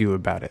we'll argue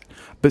about it.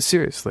 But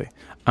seriously,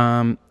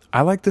 I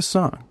like this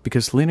song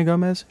because Selena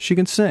Gomez, she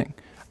can sing.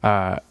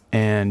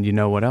 And you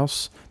know what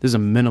else? This is a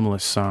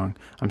minimalist song.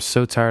 I'm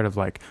so tired of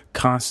like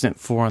constant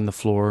 4 on the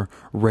floor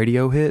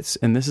radio hits.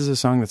 And this is a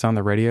song that's on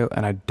the radio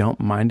and I don't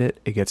mind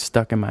it. It gets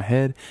stuck in my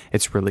head.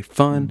 It's really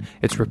fun.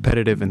 It's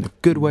repetitive in the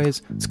good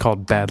ways. It's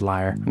called Bad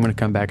Liar. I'm going to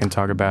come back and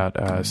talk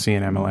about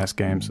seeing MLS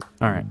games.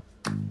 All right.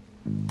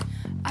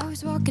 I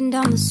was walking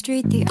down the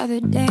street the other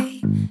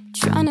day,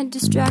 trying to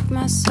distract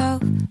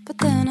myself, but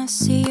then I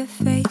see your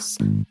face.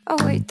 Oh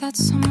wait,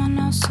 that's someone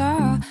else.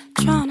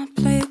 Trying to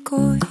play it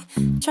coy,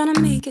 trying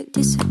to make it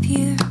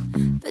disappear.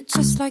 But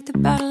just like the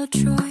Battle of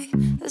Troy,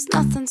 there's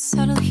nothing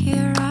subtle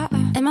here.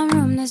 In my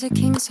room there's a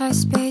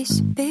king-size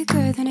space,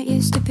 bigger than it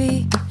used to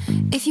be.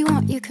 If you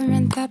want, you can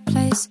rent that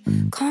place.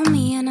 Call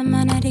me an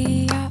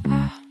amenity.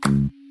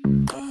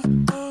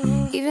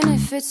 Even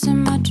if it's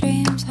in my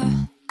dreams.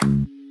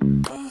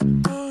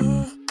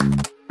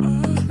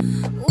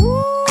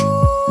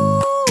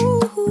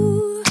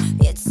 Ooh,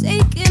 you're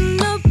taking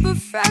up a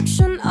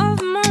fraction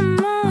of my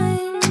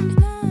mind.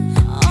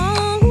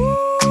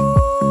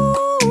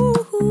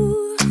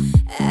 Oh,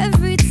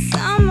 every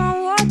time I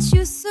watch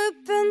you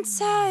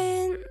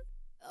serpentine.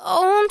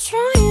 Oh, I'm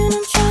trying.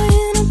 Oh,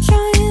 trying. Oh, trying.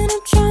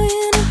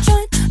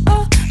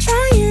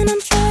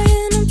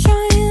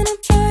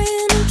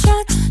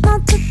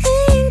 Not to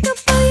think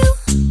about you.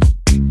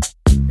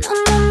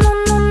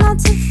 No, not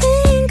to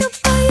think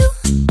about you.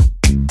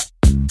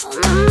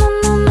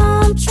 Oh, no,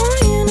 I'm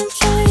trying. Oh,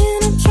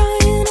 trying.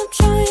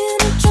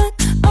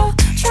 Oh,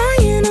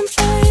 trying.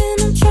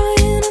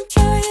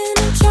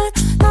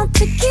 Not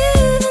to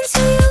give in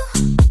to you.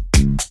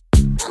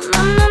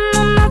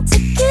 No, not to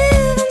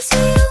give in to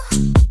you.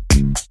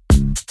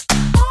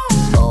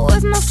 But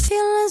with my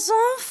feelings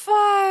on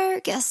fire,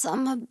 guess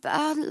I'm a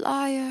bad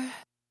liar.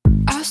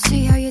 I'll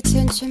see how your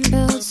tension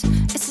builds.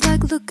 It's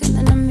like looking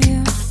in a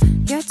mirror.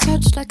 You're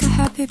touched like a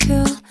happy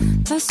pill,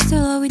 but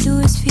still all we do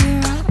is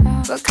fear.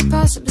 What could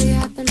possibly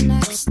happen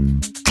next?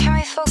 Can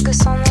we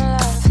focus on the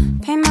love?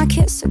 Paint my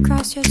kiss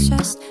across your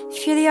chest.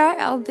 If you're the art,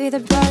 I'll be the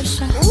brush.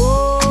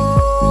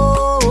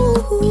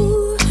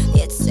 Ooh,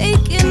 you're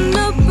taking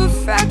up a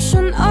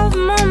fraction of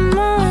my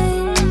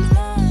mind.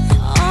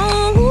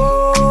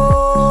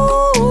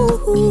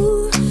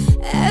 Oh,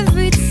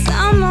 every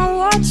time I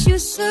watch you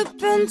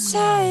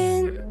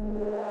serpentine.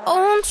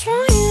 Oh, I'm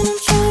trying. Oh,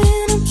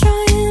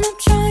 trying.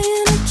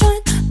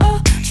 Oh,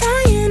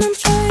 trying.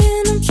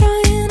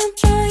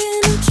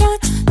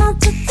 Not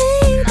to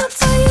think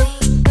about you.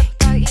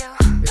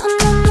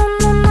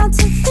 No, not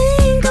to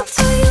think about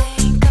you.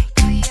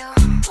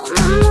 Oh,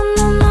 no,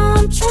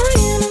 I'm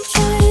trying.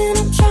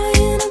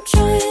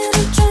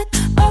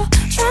 Oh,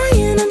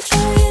 trying.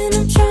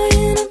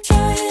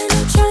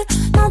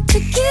 Not to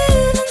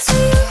give in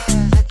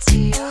to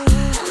you.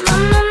 No,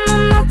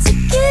 not to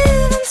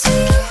give in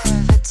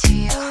to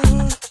you.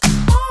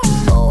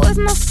 But with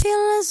my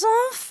feelings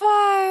on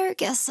fire,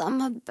 guess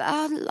I'm a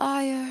bad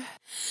liar.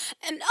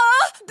 And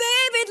oh,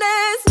 baby,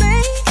 let's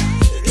make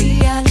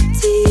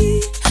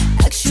reality,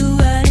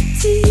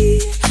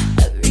 actuality, a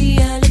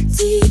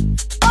reality.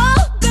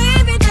 Oh,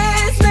 baby,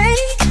 let's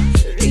make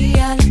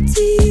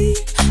reality,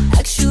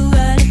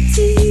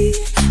 actuality,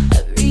 a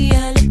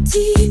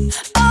reality.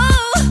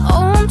 Oh,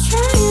 I'm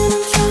trying.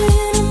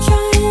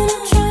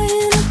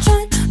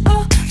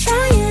 Oh,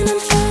 trying.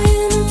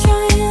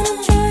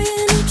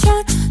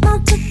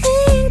 Not to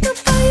think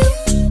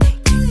about you.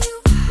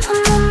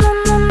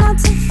 No, not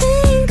to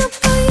think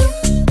about you.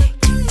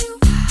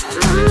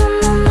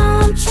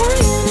 No, I'm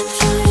trying.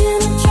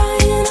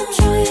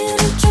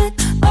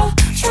 Oh,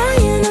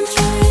 trying.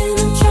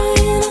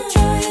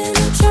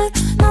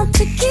 Not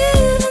to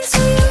give in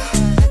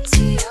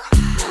to you.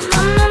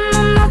 No,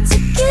 not to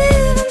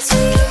give in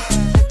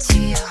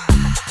to you.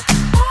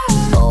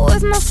 But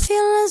with my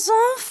feelings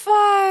on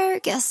fire,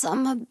 guess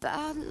I'm a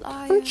bad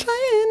liar.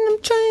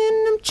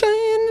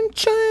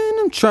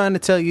 I'm trying to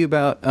tell you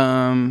about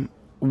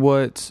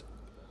what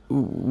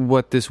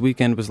this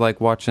weekend was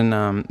like watching,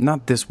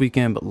 not this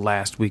weekend, but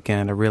last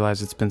weekend. I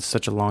realize it's been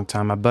such a long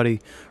time. My buddy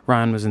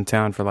Ryan was in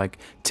town for like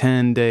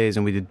 10 days,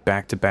 and we did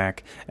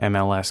back-to-back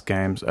MLS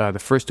games. The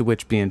first of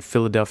which being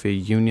Philadelphia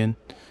Union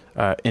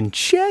in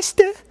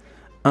Chester.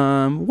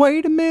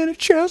 Wait a minute,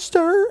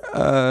 Chester,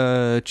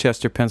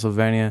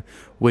 Pennsylvania,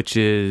 which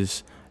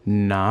is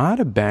not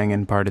a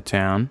banging part of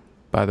town,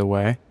 by the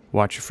way.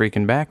 Watch your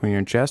freaking back when you're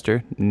in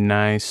Chester.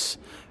 Nice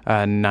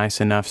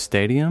enough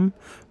stadium,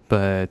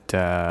 but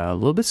a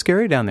little bit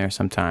scary down there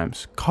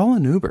sometimes. Call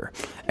an Uber.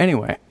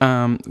 Anyway,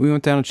 we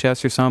went down to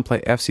Chester, saw them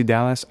play FC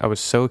Dallas. I was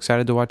so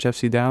excited to watch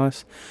FC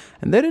Dallas,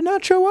 and they did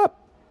not show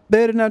up.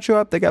 They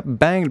got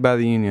banged by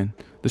the Union,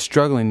 the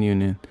struggling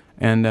Union.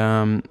 And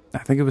I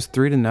think it was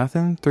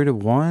 3-0,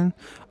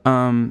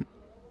 3-1.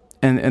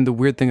 And the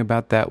weird thing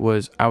about that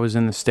was I was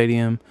in the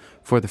stadium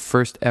for the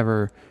first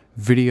ever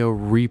video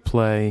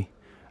replay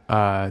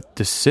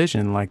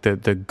decision. Like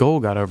the goal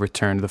got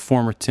overturned. The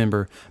former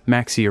Timber,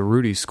 Maxi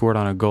Arruti, scored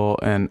on a goal,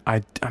 and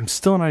I'm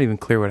still not even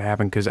clear what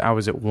happened because I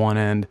was at one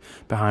end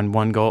behind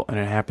one goal, and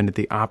it happened at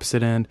the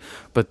opposite end.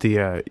 But the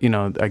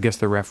I guess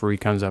the referee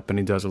comes up and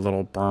he does a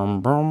little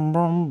boom, boom,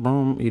 boom,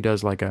 boom. He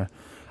does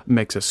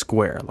makes a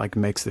square,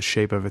 makes the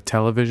shape of a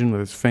television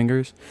with his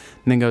fingers,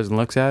 and then goes and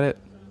looks at it.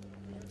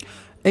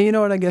 And you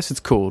know what? I guess it's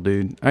cool,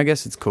 dude. I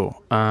guess it's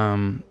cool.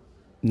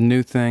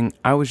 new thing.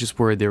 I was just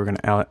worried they were going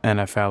to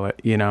NFL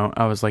it. You know,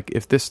 I was like,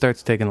 if this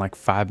starts taking like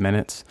 5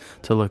 minutes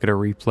to look at a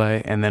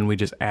replay and then we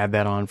just add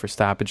that on for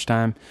stoppage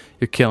time,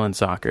 you're killing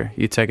soccer.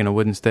 You're taking a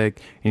wooden stake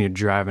and you're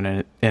driving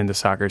it into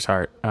soccer's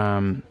heart.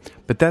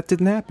 But that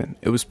didn't happen.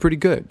 It was pretty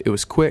good. It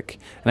was quick,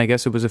 and I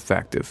guess it was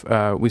effective.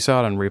 We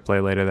saw it on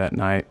replay later that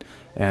night,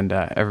 and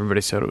everybody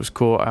said it was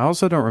cool. I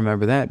also don't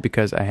remember that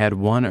because I had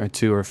 1 or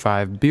 2 or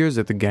 5 beers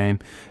at the game,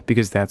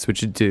 because that's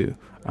what you do.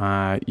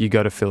 You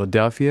go to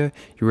Philadelphia,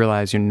 you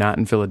realize you're not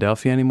in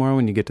Philadelphia anymore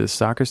when you get to the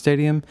soccer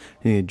stadium,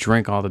 and you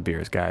drink all the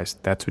beers, guys.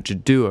 That's what you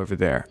do over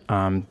there.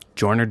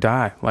 Join or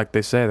die, like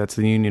they say. That's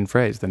the union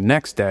phrase. The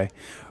next day,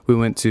 we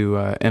went to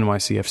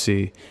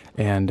NYCFC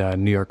and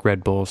New York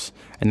Red Bulls,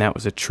 and that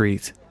was a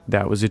treat.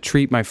 That was a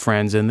treat, my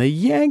friends. And the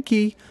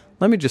Yankee,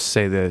 let me just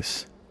say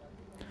this.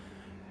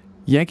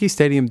 Yankee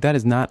Stadium, that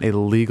is not a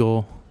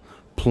legal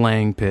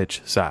playing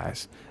pitch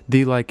size.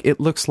 It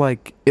looks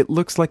like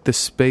the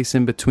space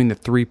in between the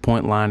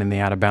 3-point line and the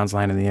out of bounds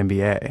line in the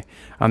NBA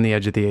on the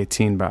edge of the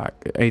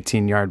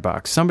 18-yard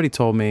box. Somebody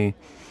told me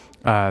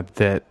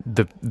that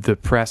the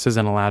press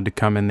isn't allowed to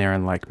come in there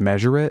and like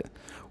measure it,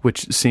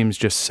 which seems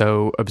just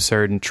so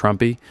absurd and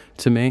Trumpy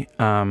to me.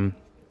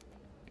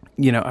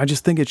 I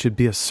just think it should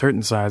be a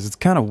certain size. It's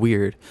kind of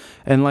weird.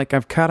 And like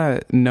I've kind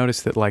of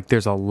noticed that like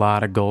there's a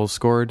lot of goals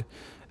scored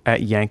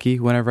at Yankee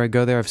whenever I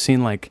go there. I've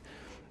seen like,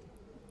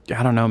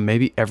 I don't know,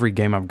 maybe every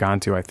game I've gone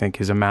to, I think,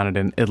 has amounted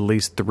in at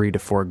least 3 to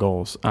 4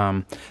 goals.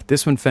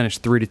 This one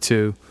finished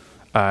 3-2,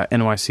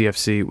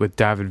 NYCFC, with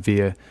David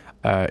Villa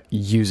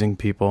using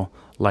people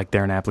like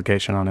they're an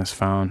application on his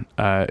phone.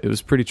 It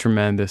was pretty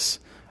tremendous.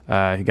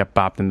 He got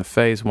bopped in the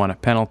face, won a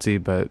penalty,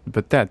 but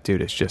that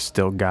dude has just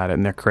still got it,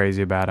 and they're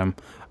crazy about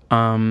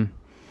him.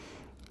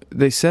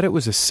 They said it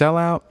was a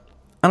sellout.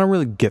 I don't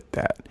really get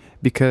that,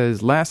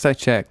 because last I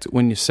checked,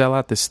 when you sell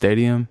out the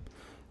stadium,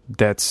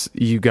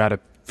 you got to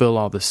fill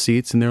all the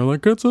seats, and they're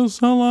like, it's a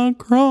sellout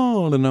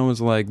crowd. And I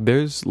was like,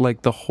 there's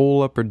like the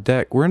whole upper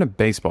deck. We're in a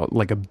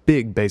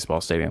big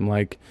baseball stadium.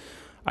 Like,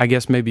 I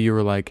guess maybe you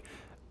were like,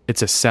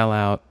 it's a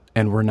sellout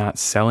and we're not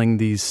selling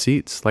these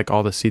seats, like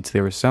all the seats they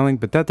were selling,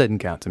 but that didn't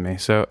count to me.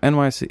 So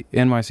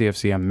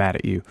NYCFC, I'm mad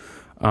at you.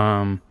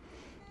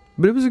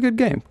 But it was a good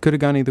game. Could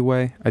have gone either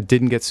way. I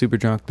didn't get super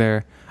drunk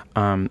there.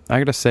 I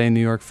gotta say,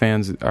 New York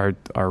fans are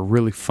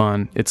really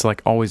fun. It's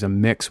like always a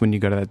mix when you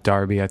go to that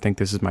derby. I think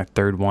this is my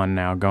 3rd one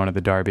now going to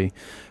the derby,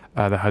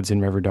 the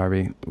Hudson River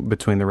Derby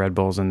between the Red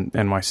Bulls and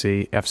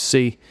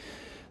NYCFC.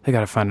 They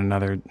gotta find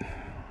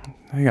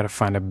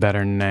a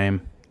better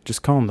name.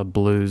 Just call them the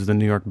Blues, the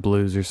New York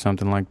Blues or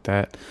something like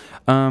that.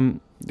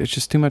 It's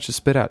just too much to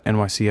spit out.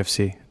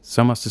 NYCFC. It's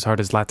almost as hard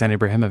as Zlatan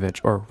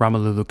Ibrahimovic or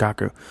Romelu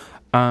Lukaku.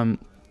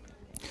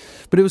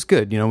 But it was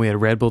good. We had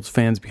Red Bulls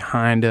fans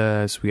behind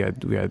us. We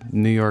had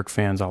New York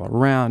fans all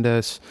around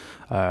us.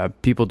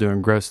 People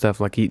doing gross stuff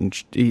like eating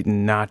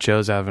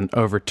nachos out of an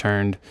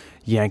overturned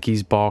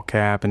Yankees ball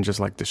cap and just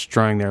like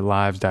destroying their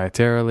lives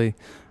dietarily.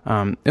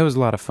 It was a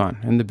lot of fun,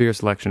 and the beer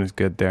selection is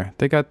good there.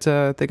 They got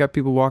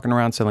people walking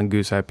around selling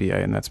Goose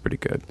IPA, and that's pretty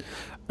good.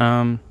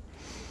 And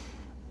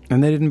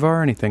they didn't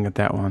bar anything at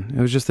that one. It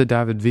was just the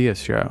David Villa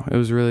show. It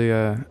was really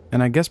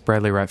and I guess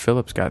Bradley Wright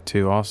Phillips got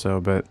 2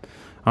 also, but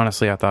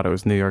honestly, I thought it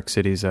was New York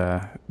City's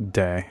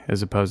day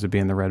as opposed to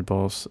being the Red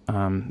Bulls.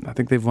 I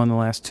think they've won the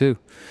last 2.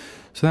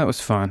 So that was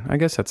fun. I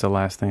guess that's the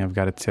last thing I've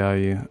got to tell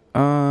you.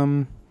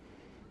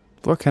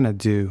 What can I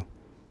do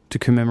to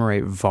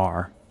commemorate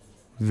VAR,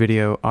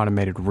 Video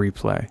Automated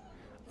Replay?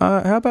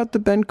 How about the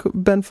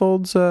Ben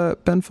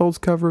Folds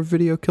cover of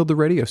Video Killed the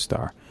Radio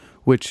Star?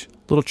 Which,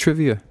 little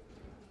trivia,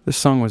 this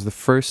song was the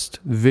first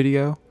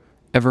video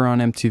ever on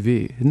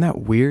MTV. Isn't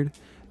that weird?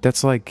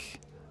 That's like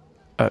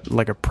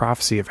a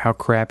prophecy of how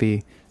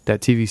crappy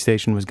that TV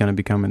station was going to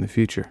become in the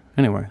future.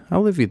 Anyway,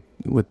 I'll leave you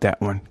with that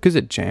one because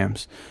it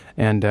jams,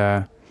 and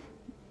there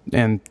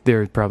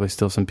are probably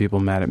still some people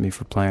mad at me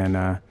for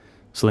playing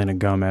Selena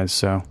Gomez.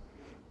 So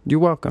you're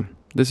welcome.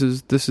 This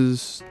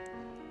is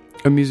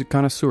a music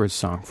connoisseur's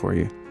song for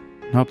you.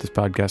 I hope this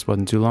podcast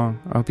wasn't too long.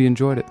 I hope you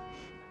enjoyed it.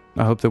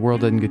 I hope the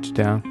world doesn't get you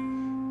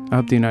down. I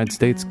hope the United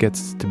States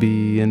gets to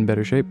be in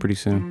better shape pretty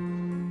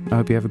soon. I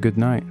hope you have a good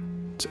night.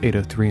 It's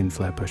 8:03 in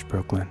Flatbush,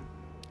 Brooklyn.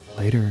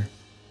 Later.